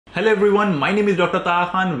Hello everyone, my name is Dr.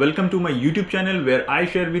 Taha Khan. Welcome to my YouTube channel where I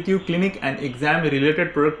share with you clinic and exam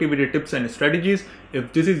related productivity tips and strategies.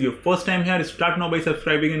 If this is your first time here, start now by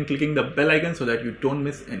subscribing and clicking the bell icon so that you don't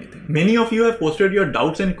miss anything. Many of you have posted your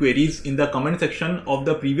doubts and queries in the comment section of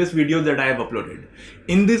the previous videos that I have uploaded.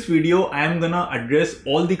 In this video, I am gonna address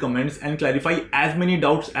all the comments and clarify as many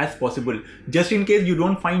doubts as possible. Just in case you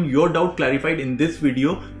don't find your doubt clarified in this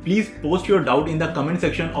video, please post your doubt in the comment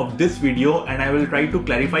section of this video and I will try to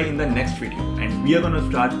clarify in the next video. And we are gonna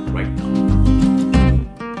start right now.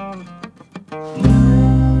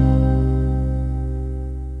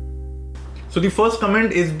 So the first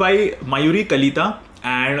comment is by Mayuri Kalita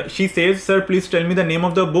and she says, sir, please tell me the name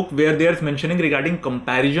of the book where they are mentioning regarding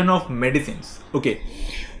comparison of medicines. Okay,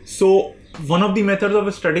 so one of the methods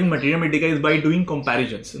of studying materia medica is by doing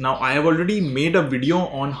comparisons. Now I have already made a video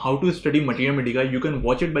on how to study materia medica. You can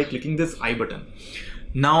watch it by clicking this I button.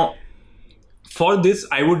 Now for this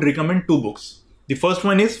I would recommend two books. The first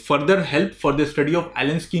one is Further Help for the Study of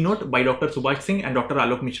Allen's Keynote by Dr. Subhash Singh and Dr.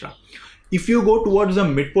 Alok Mishra. If you go towards the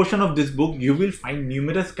mid portion of this book, you will find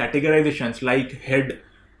numerous categorizations like head,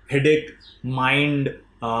 headache, mind,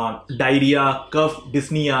 diarrhea, cough,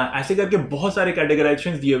 dyspnea, ऐसे करके बहुत सारे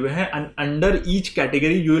categorizations दिए हुए हैं and under each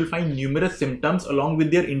category you will find numerous symptoms along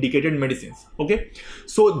with their indicated medicines. Okay,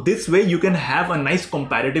 so this way you can have a nice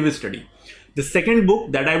comparative study. The second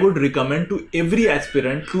book that I would recommend to every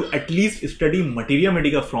aspirant to at least study materia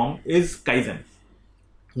medica from is Kaizen.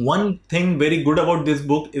 One thing very good about this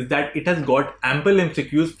book is that it has got ample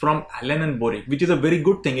MCQs from Allen and Boric, which is a very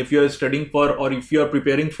good thing if you are studying for or if you are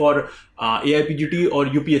preparing for aiapget or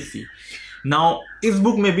UPSC. Now, in this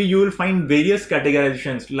book maybe you will find various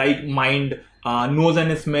categorizations like mind, nose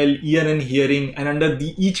and smell, ear and hearing, and under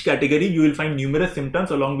each category you will find numerous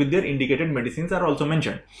symptoms along with their indicated medicines are also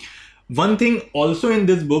mentioned. One thing also in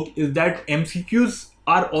this book is that MCQs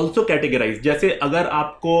are also categorized. जैसे अगर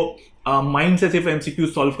आपको mind से सिर्फ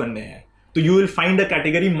MCQs solve करने हैं, तो you will find a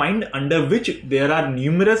category mind under which there are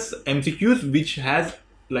numerous MCQs which has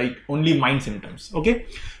like only mind symptoms. Okay,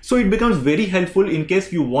 so it becomes very helpful in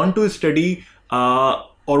case you want to study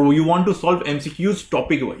or you want to solve MCQs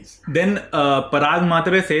topic wise. Then Parag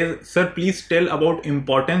Matre says, sir, please tell about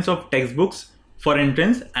importance of textbooks for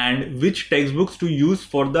entrance and which textbooks to use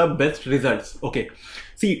for the best results. Okay,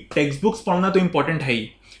 see, textbooks पढ़ना तो important है ही,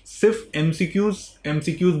 सिर्फ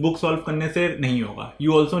MCQs book solve करने से नहीं होगा.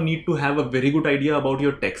 You also need to have a very good idea about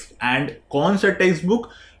your text and कौन सा textbook,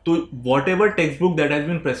 तो whatever textbook that has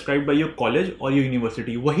been prescribed by your college or your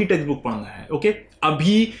university, वही textbook पढ़ना है. Okay,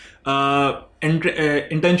 अभी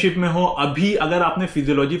इंटर्नशिप में हो, अभी अगर आपने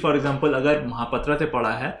फिजियोलॉजी फॉर एग्जांपल अगर महापत्रा से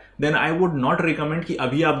पढ़ा है, then I would not recommend कि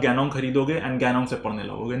अभी आप ज्ञानोंग खरीदोगे एंड ज्ञानोंग से पढ़ने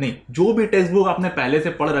लगोगे. नहीं, जो भी टेक्स्ट बुक आपने पहले से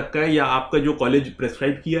पढ़ रखा है या आपका जो कॉलेज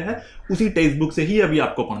प्रेस्क्राइब किया है उसी टेक्स्ट बुक से ही अभी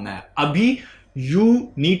आपको पढ़ना है. अभी you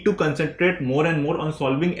need to concentrate more and more on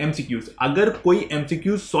solving MCQs. अगर कोई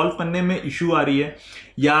MCQs solve करने में इशू आ रही है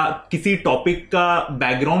या किसी टॉपिक का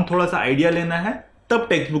बैकग्राउंड थोड़ा सा आइडिया लेना है, तब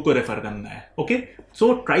टेक्स्ट बुक को रेफर करना है. Okay,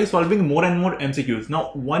 so try solving more and more MCQs.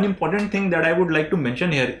 Now one important thing that I would like to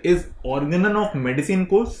mention here is Organon of medicine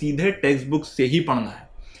को सीधे टेक्स्ट बुक से ही पढ़ना है.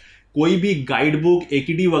 कोई भी गाइड बुक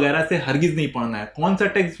AKD वगैरह से हरगिज नहीं पढ़ना है. कौन सा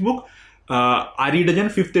टेक्स्ट बुक? आरी डजन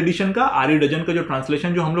 5th एडिशन का, आरी डजन का जो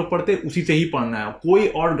ट्रांसलेशन जो हम लोग पढ़ते हैं उसी से ही पढ़ना है. कोई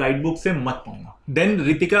और गाइड बुक से मत पढ़ना. Then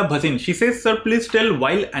Ritika Bhasin, she says, sir, please tell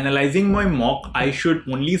while analyzing my mock, I should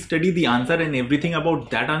only study the answer and everything about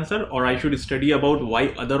that answer, or I should study about why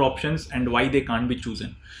other options and why they can't be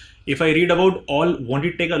chosen. If I read about all, won't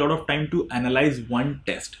it take a lot of time to analyze one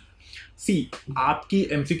test? See, आपकी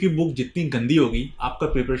MCQ book जितनी गंदी होगी, आपका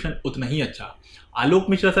preparation उतना ही अच्छा. आलोक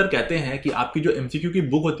Mishra sir कहते हैं कि आपकी जो MCQ की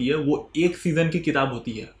बुक होती है वो एक सीजन की किताब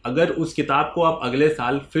होती है. अगर उस किताब को आप अगले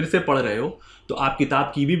साल फिर से पढ़ रहे हो तो आप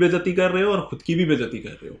किताब की भी बेइज्जती कर रहे हो और खुद की भी बेइज्जती कर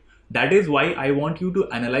रहे हो. That is why I want you to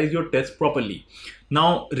analyze your test properly. Now,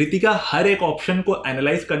 Ritika, हर एक ऑप्शन को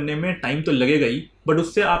एनालाइज करने में टाइम तो लगेगा ही, बट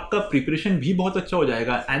उससे आपका प्रिपरेशन भी बहुत अच्छा हो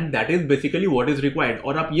जाएगा and that is basically what is required.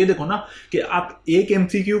 और आप ये देखो ना कि आप एक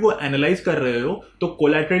MCQ को एनालाइज कर रहे हो तो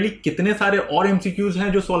कोलैटरली कितने सारे और MCQs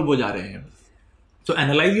हैं जो सॉल्व हो जा रहे हैं. सो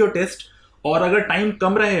एनालाइज योर टेस्ट, और अगर टाइम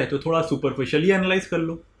कम रहे तो थोड़ा सुपरफिशियली एनालाइज कर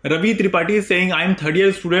लो. Ravi Tripathi is saying, I am third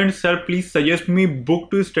year student, sir, please suggest me book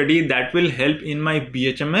to study that will help in my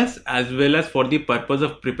BHMS as well as for the purpose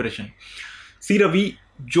of preparation. See Ravi,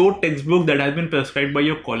 जो text book that has been prescribed by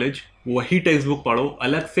your college वही text book पढ़ो.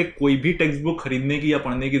 अलग से कोई भी text book खरीदने की या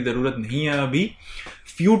पढ़ने की जरूरत नहीं है. अभी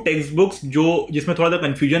फ्यू टेक्स्ट बुक्स जो जिसमें थोड़ा सा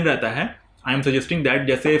कंफ्यूजन रहता है, आई एम सजेस्टिंग दैट.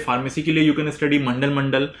 जैसे फार्मेसी के लिए you can study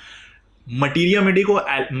Mandal materia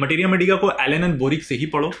Medica को एलन एंड बोरिक से ही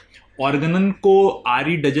पढ़ो। ऑर्गनन को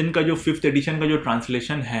आरी डजन का जो 5th एडिशन का जो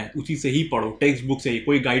ट्रांसलेशन है उसी से ही पढ़ो, टेक्स्ट बुक से ही,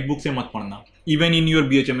 कोई गाइड बुक से मत पढ़ना, even in your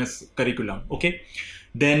BHMS curriculum. Okay,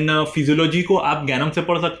 then physiology को आप ज्ञानम से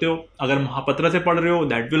पढ़ सकते हो, अगर महापत्रा से पढ़ रहे हो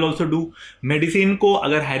that will also do. Medicine को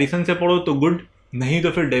अगर हैरिसन से पढ़ो तो गुड, नहीं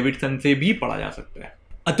तो फिर डेविडसन से भी पढ़ा जा सकता है।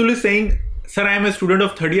 Atul is saying, sir, I am a student of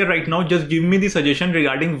 3rd year right now. Just give me the suggestion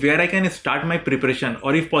regarding where I can start my preparation,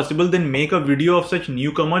 or if possible then make a video of such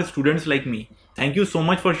newcomer students like me. Thank you so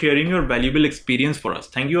much for sharing your valuable experience for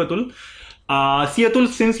us. Thank you, Atul. See, Atul,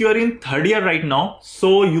 since you are in 3rd year right now,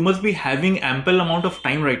 so you must be having ample amount of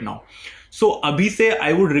time right now. So अभी से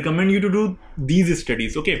I would recommend you to do these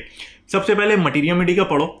studies. Okay, सबसे पहले materia Medica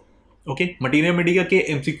पढ़ो। Okay, materia Medica के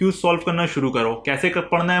MCQs solve करना शुरू करो। कैसे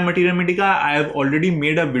पढ़ना है materia Medica, I have already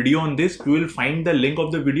made a video on this, you will find the link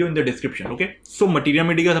of the video in the description. Okay, so materia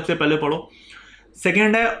Medica सबसे पहले पढ़ो।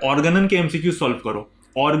 सेकेंड है ऑर्गनन के MCQs सॉल्व करो।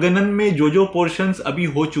 ऑर्गनन में जो पोर्शंस अभी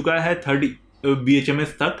हो चुका है 3rd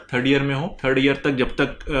BHMS तक, 3rd ईयर में हो, 3rd ईयर तक जब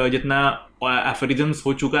तक जितना एफरिजन्स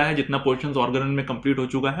हो चुका है, जितना पोर्शंस ऑर्गनन में कंप्लीट हो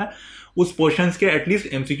चुका है, उस पोर्शंस के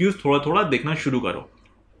एटलीस्ट MCQs थोड़ा थोड़ा देखना शुरू करो।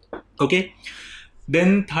 ओके,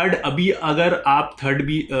 देन थर्ड, अभी अगर आप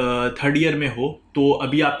थर्ड ईयर में हो तो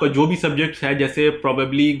अभी आपका जो भी सब्जेक्ट्स है, जैसे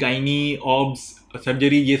प्रोबेबली गाइनी, ऑब्स,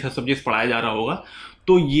 सर्जरी, ये सब सब्जेक्ट्स पढ़ाया जा रहा होगा,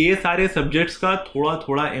 तो ये सारे सब्जेक्ट्स का थोड़ा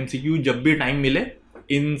थोड़ा MCQ जब भी टाइम मिले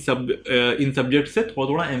इन सब्जेक्ट से थोड़ा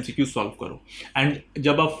थोड़ा MCQ सॉल्व करो। एंड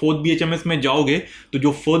जब आप 4th BHMS में जाओगे तो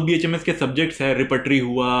जो 4th BHMS के सब्जेक्ट्स है, रिपर्टरी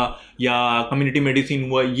हुआ या कम्युनिटी मेडिसिन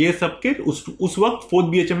हुआ, ये सब के उस वक्त 4th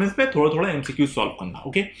BHMS में थोड़ा थोड़ा MCQ सॉल्व करना।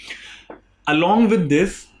 Okay, along with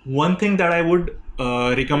this, one thing that I would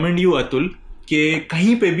recommend you, Atul, कि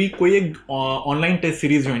कहीं पे भी कोई एक ऑनलाइन टेस्ट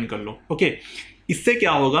सीरीज ज्वाइन कर लो। ओके, इससे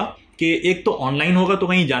क्या होगा कि एक तो ऑनलाइन होगा तो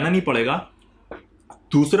कहीं जाना नहीं पड़ेगा,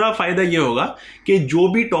 दूसरा फायदा ये होगा कि जो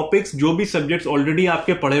भी टॉपिक्स, जो भी सब्जेक्ट्स ऑलरेडी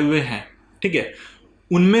आपके पढ़े हुए हैं, ठीक है,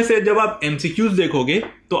 उनमें से जब आप MCQs देखोगे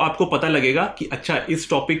तो आपको पता लगेगा कि अच्छा इस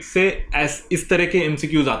टॉपिक से इस तरह के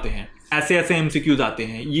MCQs आते हैं, ऐसे ऐसे MCQs आते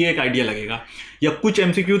हैं, ये एक आइडिया लगेगा। या कुछ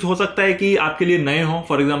MCQs हो सकता है कि आपके लिए नए हो,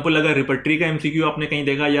 फॉर एग्जांपल अगर रिपर्टरी का MCQ आपने कहीं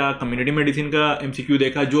देखा या कम्युनिटी मेडिसिन का MCQ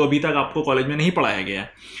देखा जो अभी तक आपको कॉलेज में नहीं पढ़ाया गया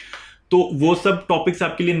है, तो वो सब टॉपिक्स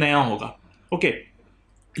आपके लिए नया होगा। ओके,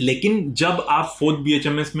 लेकिन जब आप 4th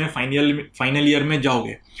BHMS में फाइनल ईयर में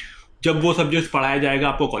जाओगे, जब वो सब्जेक्ट्स पढ़ाया जाएगा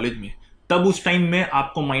आपको कॉलेज में, तब उस टाइम में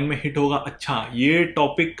आपको माइंड में हिट होगा, अच्छा ये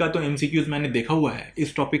टॉपिक का तो MCQs मैंने देखा हुआ है,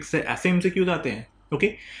 इस टॉपिक से ऐसे MCQs आते हैं। ओके,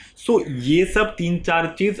 सो ये सब 3-4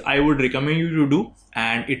 चीज I would recommend you to do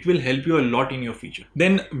and it will help you a lot in your future.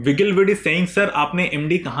 Then विगिलविड is saying, sir आपने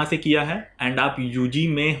MD कहाँ से किया है एंड आप UG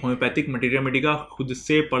में होम्योपैथिक मटीरिया मेडिका खुद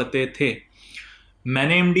से पढ़ते थे?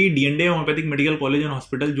 मैंने MD D&A homeopathic medical college and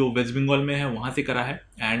hospital जो वेस्ट बंगाल में है वहाँ से करा है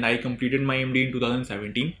and I completed my MD in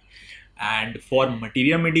 2017। And for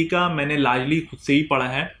materia Medica मैंने लार्जली खुद से ही पढ़ा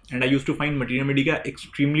है and I use to find materia Medica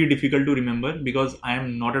extremely difficult to remember because I am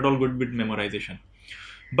not at all good with memorisation.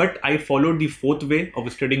 But I followed the 4th way of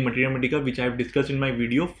studying Materia Medica, which I have discussed in my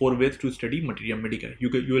video, 4 ways to study Materia Medica.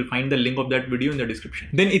 You will find the link of that video in the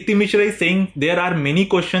description. Then Itti Mishra is saying there are many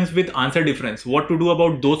questions with answer difference. What to do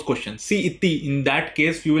about those questions? See Itti, in that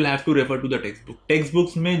case you will have to refer to the textbook.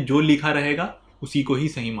 Textbooks में जो लिखा रहेगा उसी को ही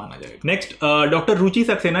सही माना जाएगा. Next, Dr. Ruchi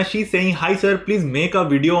Saxena, she is saying, hi sir, please make a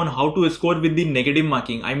video on how to score with the negative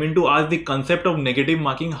marking. I mean to ask the concept of negative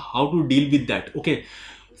marking, how to deal with that. Okay,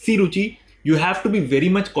 see Ruchi, you have to be very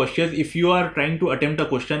much cautious if you are trying to attempt a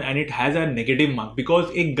question and it has a negative mark,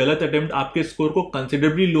 because एक गलत attempt आपके score को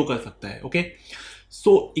considerably लो कर सकता है. Okay,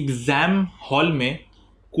 so exam hall में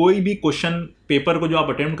कोई भी क्वेश्चन पेपर को जो आप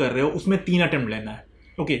अटेम्प्ट कर रहे हो उसमें 3 अटेम्प्ट लेना है.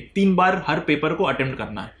 ओके, 3 बार हर पेपर को अटेम्प्ट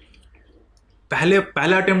करना है.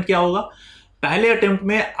 पहला अटेम्प्ट क्या होगा? पहले अटेम्प्ट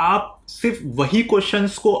में आप सिर्फ वही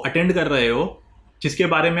क्वेश्चंस को अटेंड कर रहे हो जिसके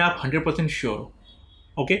बारे में आप 100% श्योर हो.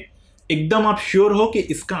 ओके, एकदम आप श्योर हो कि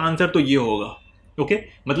इसका आंसर तो ये होगा. ओके,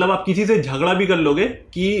 मतलब आप किसी से झगड़ा भी कर लोगे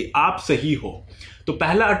कि आप सही हो. तो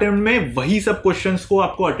पहला अटेम्प्ट में वही सब क्वेश्चंस को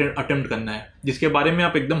आपको अटेम्प्ट करना है जिसके बारे में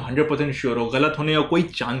आप एकदम 100% श्योर हो, गलत होने का कोई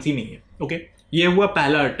चांस ही नहीं है. ओके, ये हुआ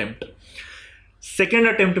पहला अटेम्प्ट. सेकेंड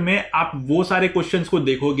अटेम्प्ट में आप वो सारे क्वेश्चंस को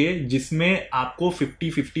देखोगे जिसमें आपको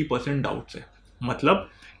 50-50% डाउट्स है. मतलब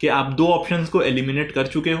कि आप 2 ऑप्शंस को एलिमिनेट कर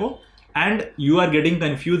चुके हो and you are getting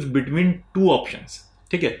confuse between 2 options.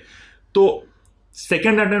 ठीक है, तो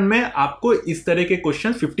सेकेंड अटेम्प्ट में आपको इस तरह के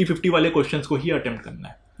क्वेश्चंस 50-50 वाले क्वेश्चंस को ही अटेम्प्ट करना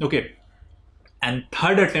है. ओके, एंड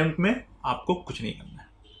थर्ड अटेम्प्ट में आपको कुछ नहीं करना है.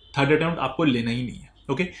 थर्ड अटेम्प्ट आपको लेना ही नहीं है.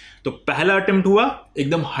 ओके, तो पहला अटेम्प्ट हुआ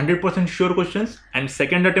एकदम 100% sure questions and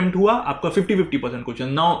second attempt हुआ आपका 50-50% क्वेश्चन.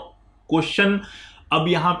 नाउ क्वेश्चन अब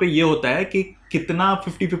यहाँ पे ये होता है कि कितना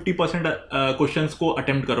 50-50% क्वेश्चंस को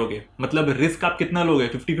अटेम्प्ट करोगे, मतलब रिस्क आप कितना लोगे।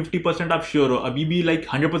 50-50% आप श्योर हो, अभी भी लाइक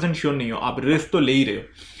 100% श्योर नहीं हो, आप रिस्क तो ले ही रहे हो,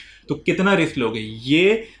 तो कितना रिस्क लोगे,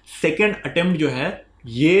 ये सेकेंड अटेम्प्ट जो है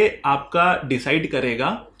ये आपका डिसाइड करेगा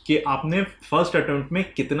कि आपने फर्स्ट अटेम्प्ट में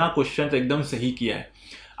कितना क्वेश्चन एकदम सही किया है।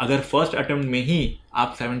 अगर फर्स्ट अटेम्प्ट में ही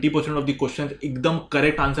आप 70% ऑफ द क्वेश्चन एकदम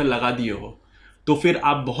करेक्ट आंसर लगा दिए हो तो फिर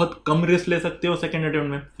आप बहुत कम रिस्क ले सकते हो सेकंड अटेम्प्ट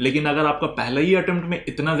में। लेकिन अगर आपका पहला ही अटेम्प्ट में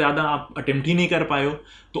इतना ज़्यादा आप अटेम्प्ट ही नहीं कर पाए हो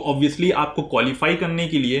तो ऑब्वियसली आपको क्वालिफाई करने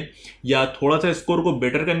के लिए या थोड़ा सा स्कोर को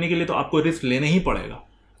बेटर करने के लिए तो आपको रिस्क लेना ही पड़ेगा,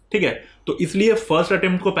 ठीक है। तो इसलिए फर्स्ट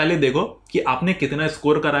अटेम्प्ट को पहले देखो कि आपने कितना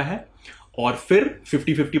स्कोर करा है और फिर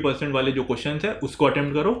 50-50% वाले जो क्वेश्चन है उसको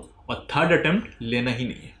अटेम्प्ट करो और थर्ड अटेम्प्ट लेना ही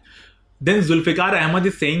नहीं है। Then Zulfikar Ahmad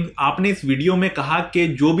is saying, आपने इस वीडियो में कहा कि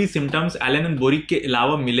जो भी सिम्टम्स एलन एंड बोरिक के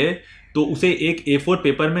अलावा मिले तो उसे एक A4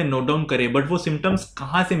 पेपर में नोट डाउन करे, बट वो सिम्टम्स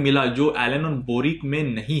कहाँ से मिला जो एलन और बोरिक में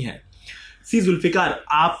नहीं है। सी जुल्फिकार,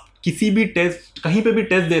 आप किसी भी टेस्ट, कहीं पे भी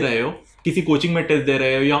टेस्ट दे रहे हो, किसी कोचिंग में टेस्ट दे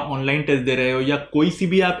रहे हो या ऑनलाइन टेस्ट दे रहे हो या कोई सी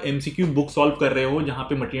भी आप MCQ बुक सॉल्व कर रहे हो जहाँ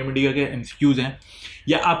पे मटेरियल के MCQs हैं,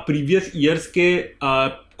 या आप प्रीवियस ईयर्स के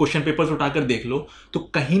क्वेश्चन पेपर्स उठाकर देख लो, तो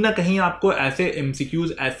कहीं ना कहीं आपको ऐसे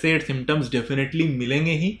MCQs, ऐसे सिम्टम्स डेफिनेटली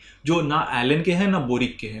मिलेंगे ही जो ना एलन के हैं ना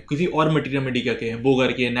बोरिक के हैं, किसी और मटेरियल के हैं,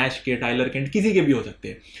 बोगर के, नैश के, टाइलर के, किसी के भी हो सकते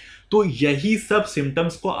हैं। तो यही सब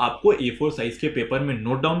सिम्टम्स को आपको A4 साइज के पेपर में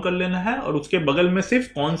नोट डाउन कर लेना है और उसके बगल में सिर्फ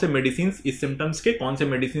कौन से मेडिसिन इस सिम्टम्स के कौन से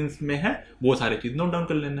मेडिसिन में है वो सारे चीज नोट डाउन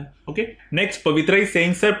कर लेना है। Okay, next Pavitra is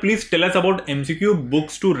saying, sir please tell us about MCQ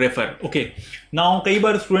books to refer. Okay, now कई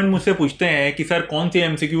बार स्टूडेंट मुझसे पूछते हैं कि सर कौन सी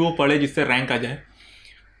MCQ पढ़े जिससे रैंक आ जाए।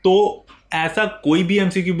 तो ऐसा कोई भी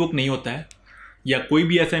MCQ बुक नहीं होता है या कोई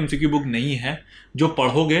भी ऐसा MCQ बुक नहीं है जो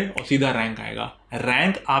पढ़ोगे और सीधा रैंक आएगा।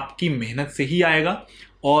 रैंक आपकी मेहनत से ही आएगा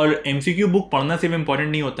और MCQ बुक पढ़ना सिर्फ इंपॉर्टेंट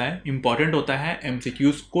नहीं होता है, इंपॉर्टेंट होता है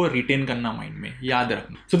MCQs को रिटेन करना माइंड में, याद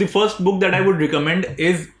रखना। So the first book that I would recommend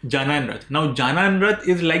is जाना एंड रथ। नाउ जाना and Rath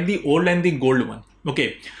is like the old and the gold one. Okay,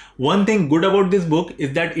 one thing good about this book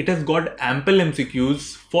is that it has got ample MCQs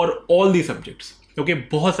for all the subjects. Okay,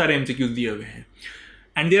 बहुत सारे MCQs दिए हुए हैं।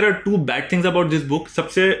 And there are to bad things about this book.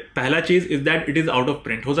 सबसे पहला चीज is that it is out of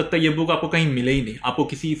print. हो सकता है ये बुक आपको कहीं मिले ही नहीं, आपको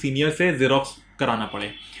किसी सीनियर से जेरोक्स कराना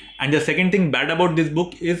पड़े। And the second thing bad about this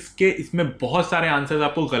book is के इसमें बहुत सारे आंसर्स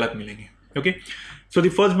आपको गलत मिलेंगे। Okay, so the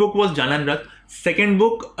first book was जाना and Rath. Second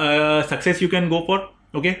book success you can go for.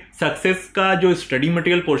 Okay, success का जो स्टडी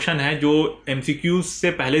मटेरियल पोर्शन है जो MCQs से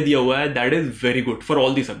पहले दिया हुआ है that is very good for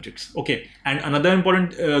all the subjects. Okay, and another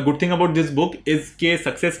important good thing about this book is के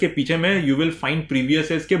सक्सेस के पीछे में you will find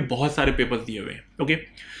previous years के बहुत सारे पेपर्स दिए हुए हैं। Okay,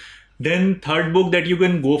 then third book that you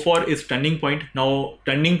can go for is turning point. Now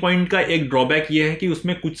turning point का एक ड्रॉबैक ये है कि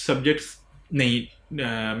उसमें कुछ सब्जेक्ट्स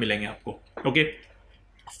नहीं मिलेंगे आपको। Okay,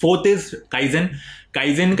 fourth is kaizen.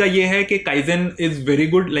 Kaizen का ये है कि kaizen is very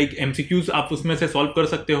good, like MCQs आप उसमें से सॉल्व कर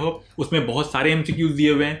सकते हो, उसमें बहुत सारे MCQs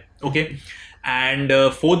दिए हुए हैं। Okay, and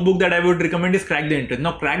fourth book that I would recommend is crack the entrance.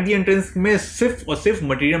 Now crack the entrance में सिर्फ और सिर्फ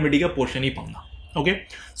मटेरियल का पोर्शन ही पढ़ना। Okay,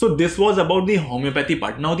 so this was about the homeopathy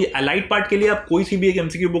part. Now the allied part के लिए आप कोई सी भी एक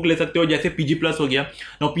MCQ बुक ले सकते हो, जैसे PG+ हो गया।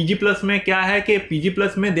 नाउ PG+ में क्या है कि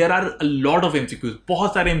PG+ में there are a lot of MCQs,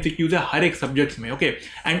 बहुत सारे MCQs है हर एक सब्जेक्ट्स में। ओके,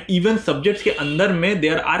 एंड इवन सब्जेक्ट्स के अंदर में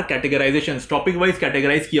there are categorisation, topic wise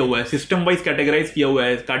categorise किया हुआ है, सिस्टम वाइज कैटेगराइज किया हुआ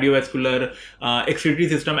है, कार्डियोवैस्कुलर, एक्सक्रीटरी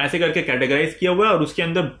सिस्टम, ऐसे करके कैटेगराइज किया हुआ है और उसके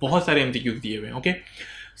अंदर बहुत सारे MCQs दिए हुए हैं। Okay,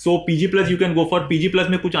 so PG+ you can go for. PG+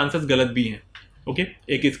 में कुछ आंसर्स गलत भी हैं। ओके,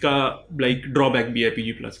 एक इसका लाइक ड्रॉबैक भी है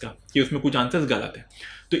PG+ का कि उसमें कुछ आंसर्स गलत है,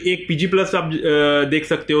 तो एक PG+ आप देख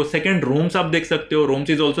सकते हो। सेकंड रोम्स आप देख सकते हो, roams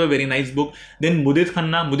is also a very nice book. Then Mudit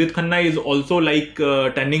Khanna is also like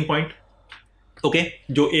turning point. Okay,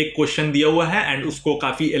 जो एक क्वेश्चन दिया हुआ है एंड उसको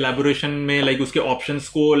काफी एलैबोरेशन में लाइक उसके ऑप्शंस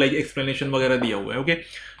को लाइक एक्सप्लेनेशन वगैरह दिया हुआ है। Okay,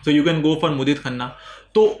 so you can go for मुदित खन्ना।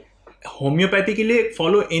 तो होम्योपैथी के लिए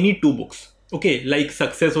follow any two books. Okay, like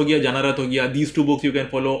success हो गया, जानारथ हो गया, these two books you can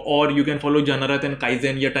follow, और you can follow जानारथ and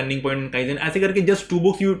kaizen या टर्निंग पॉइंट एंड काइजन, ऐसे करके just 2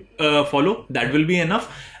 books you follow, that will be enough.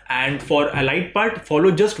 And for allied part follow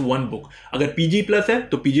just 1 book. अगर PG+ है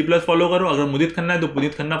तो PG+ follow करो, अगर मुदित खन्ना है तो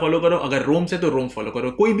मुदित खन्ना फॉलो करो, अगर रोम्स है तो रोम्स फॉलो करो।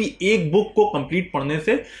 कोई भी एक बुक को कंप्लीट पढ़ने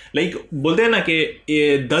से, लाइक बोलते हैं ना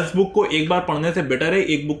कि 10 बुक को एक बार पढ़ने से बेटर है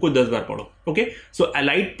एक बुक को 10 बार पढ़ो। ओके, सो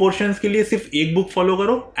अलाइड पोर्शंस के लिए सिर्फ एक बुक फॉलो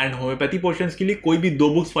करो एंड होम्योपैथी पोर्शंस के लिए कोई भी 2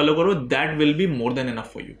 बुक्स फॉलो करो, that will be more than enough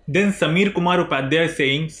for you. Then Sameer Kumar Upadhyay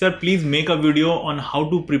saying, sir please make a video on how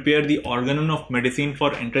to prepare the Organon of medicine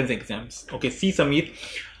for entrance exams. Okay, सी समीर,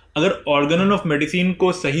 अगर Organon of medicine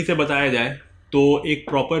को सही से बताया जाए तो एक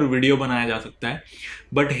proper video बनाया जा सकता है,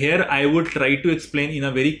 but here I would try to explain in a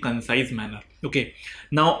very concise manner. Okay,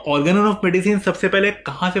 now Organon of medicine सबसे पहले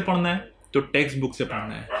कहाँ से पढ़ना है, तो टेक्स्ट बुक से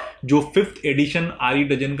पढ़ना है। जो 5th एडिशन आरी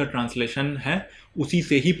डजन का ट्रांसलेशन है उसी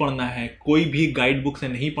से ही पढ़ना है, कोई भी गाइड बुक से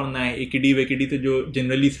नहीं पढ़ना है। एकेडी वेकेडी तो जो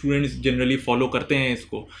जनरली स्टूडेंट्स जनरली फॉलो करते हैं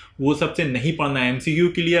इसको, वो सबसे नहीं पढ़ना है। एमसीक्यू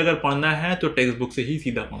के लिए अगर पढ़ना है तो टेक्स्ट बुक से ही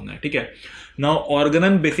सीधा पढ़ना है, ठीक है। नाउ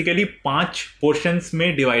ऑर्गेनन बेसिकली 5 पोर्शंस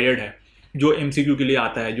में डिवाइडेड है जो एमसीक्यू के लिए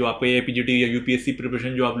आता है, जो आपको एपीजीटी या यूपीएससी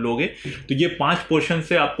प्रिपरेशन जो आप लोगे, तो ये 5 पोर्शन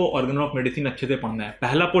से आपको ऑर्गन ऑफ मेडिसिन अच्छे से पढ़ना है।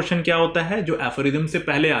 पहला पोर्शन क्या होता है, जो एफोरिज्म से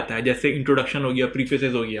पहले आता है, जैसे इंट्रोडक्शन हो गया,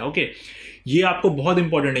 प्रीफेसेस हो गया, ओके। ये आपको बहुत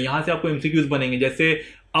इंपॉर्टेंट है, यहां से आपको एमसीक्यूज बनेंगे, जैसे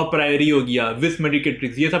अप्रायरी हो गया, विस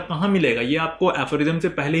मेडिकेट्रिक्स, ये सब कहां मिलेगा, ये आपको एफोरिज्म से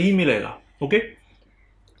पहले ही मिलेगा, ओके।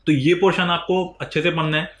 तो ये पोर्शन आपको अच्छे से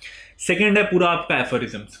पढ़ना है। सेकेंड है पूरा आपका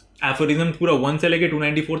एफोरिज्म पूरा 1 से लेके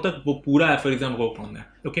 294 तक, वो पूरा एफोरिज्म को पढ़ना है,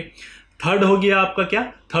 ओके। थर्ड हो गया आपका क्या,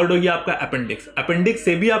 थर्ड हो गया आपका अपेंडिक्स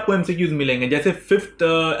से भी आपको एमसीक्यूज मिलेंगे, जैसे 5th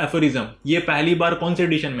एफोरिज्म, ये पहली बार कौन से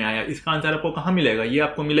एडिशन में आया, इसका आंसर आपको कहां मिलेगा, ये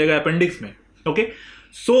आपको मिलेगा अपेंडिक्स में, ओके।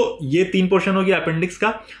 सो ये 3 पोर्शन हो गया अपेंडिक्स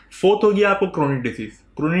का। 4th हो गया आपको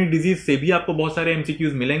क्रोनिक डिजीज से भी आपको बहुत सारे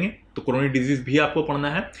एमसीक्यूज मिलेंगे, तो क्रोनिक डिजीज भी आपको पढ़ना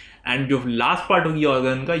है। एंड जो लास्ट पार्ट हो गया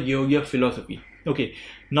ऑर्गन का, ये हो गया फिलोसफी, ओके।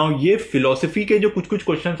 नाउ ये फिलोसफी के जो कुछ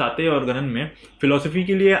क्वेश्चंस आते हैं ऑर्गन में, फिलोसफी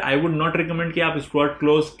के लिए आई वुड नॉट रिकमेंड कि आप स्टुअर्ट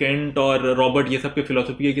क्लोज, केंट और रॉबर्ट ये सब के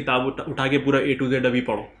फिलोसफी की किताब उठा के पूरा A to Z अभी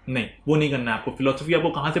पढ़ो, नहीं, वो नहीं करना है आपको। फिलोसफी आपको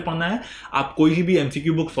कहाँ से पढ़ना है, आप कोई भी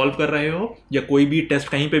एमसीक्यू बुक सॉल्व कर रहे हो या कोई भी टेस्ट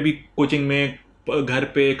कहीं पे भी कोचिंग में, घर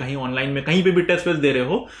पे, कहीं ऑनलाइन में, कहीं पे भी टेस्ट दे रहे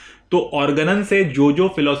हो, तो ऑर्गनन से जो जो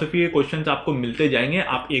फिलोसफी के क्वेश्चंस आपको मिलते जाएंगे,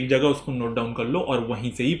 आप एक जगह उसको नोट डाउन कर लो और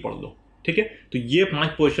वहीं से ही पढ़ लो, ठीक है। तो ये 5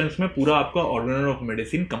 पोर्शंस में पूरा आपका ऑर्गन ऑफ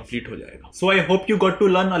मेडिसिन कंप्लीट हो जाएगा। सो I hope you got to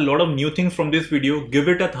learn a lot of new things from this video. Give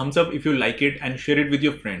it a thumbs up if you like it and share it with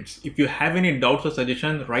your friends. If you have any doubts और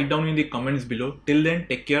suggestion, write down in the comments below. Till then,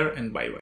 take care and bye bye.